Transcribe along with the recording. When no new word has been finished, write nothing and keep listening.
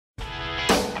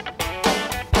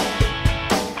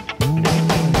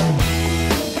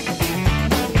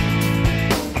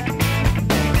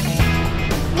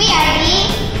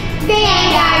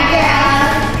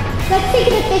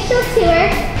official tour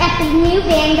at the new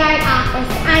Vanguard office.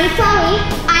 I'm Chloe.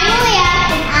 I'm Aaliyah.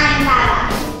 And I'm Bella.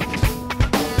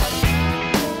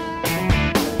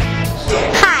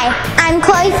 Hi, I'm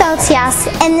Chloe Feltias,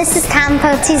 and this is Tom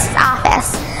Pote's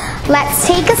office. Let's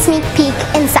take a sneak peek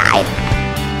inside.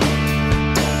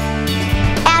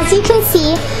 As you can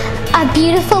see, a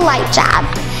beautiful light job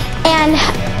and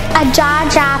a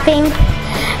jaw-dropping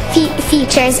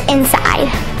features inside.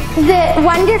 The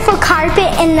wonderful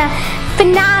carpet and the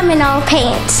phenomenal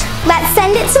paint. Let's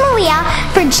send it to Malia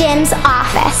for Jim's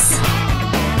office.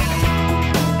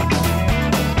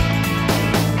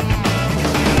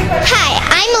 Hi,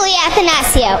 I'm Malia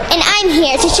Athanasio, and I'm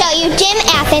here to show you Jim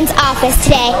Athens' office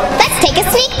today. Let's take a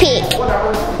sneak peek.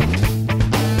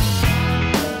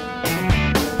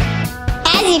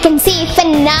 As you can see,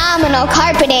 phenomenal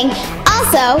carpeting.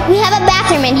 Also, we have a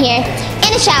bathroom in here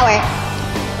and a shower.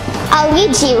 I'll lead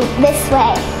you this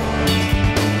way.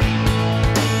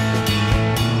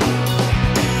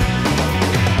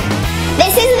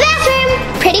 This is the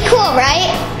bathroom. Pretty cool,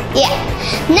 right? Yeah.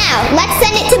 Now, let's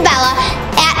send it to Bella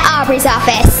at Aubrey's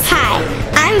office. Hi,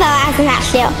 I'm Bella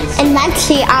Athanasio, and let's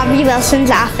see Aubrey Wilson's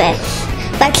office.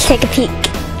 Let's take a peek.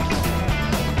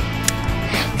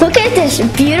 Look at this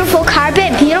beautiful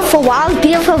carpet, beautiful walls,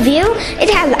 beautiful view. It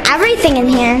has everything in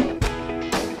here.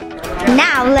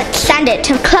 Now let's send it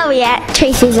to Chloe at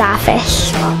Tracy's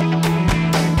office.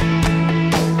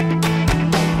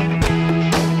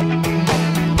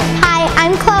 Hi,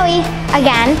 I'm Chloe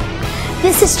again.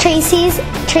 This is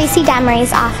Tracy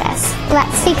Demery's office.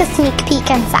 Let's take a sneak peek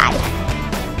inside.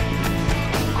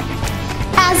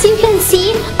 As you can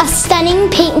see, a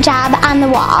stunning paint job on the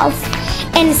walls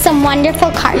and some wonderful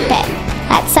carpet.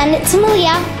 Let's send it to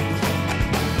Malia.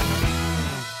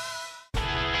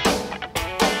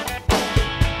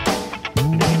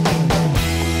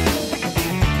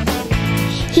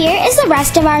 Here is the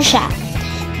rest of our shop.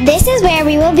 This is where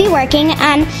we will be working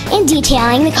on and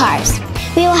detailing the cars.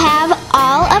 We will have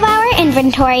all of our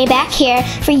inventory back here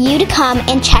for you to come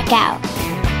and check out.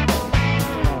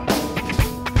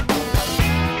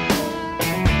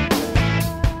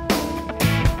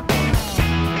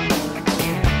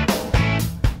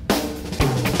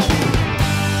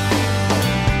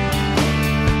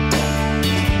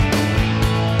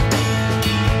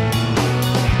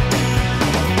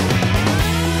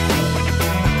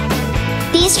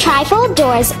 These trifold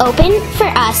doors open for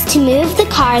us to move the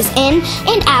cars in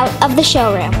and out of the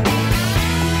showroom.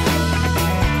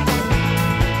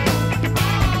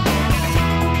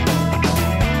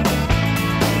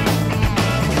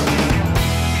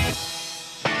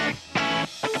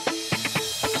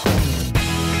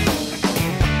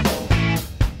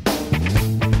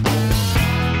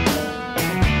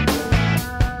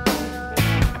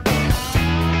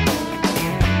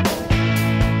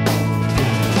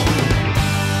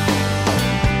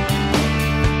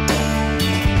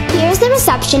 Here's the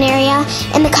reception area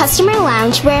and the customer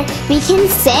lounge where we can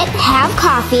sit, have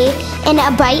coffee, and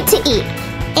a bite to eat.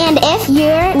 And if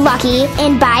you're lucky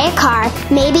and buy a car,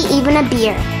 maybe even a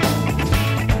beer.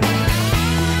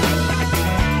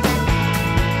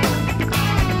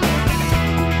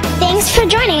 Thanks for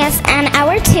joining us on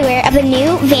our tour of the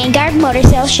new Vanguard Motor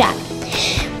Sales shop.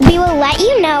 We will let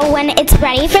you know when it's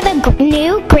ready for the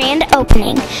new grand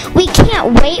opening. We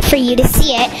can't wait for you to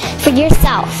see it for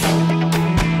yourself.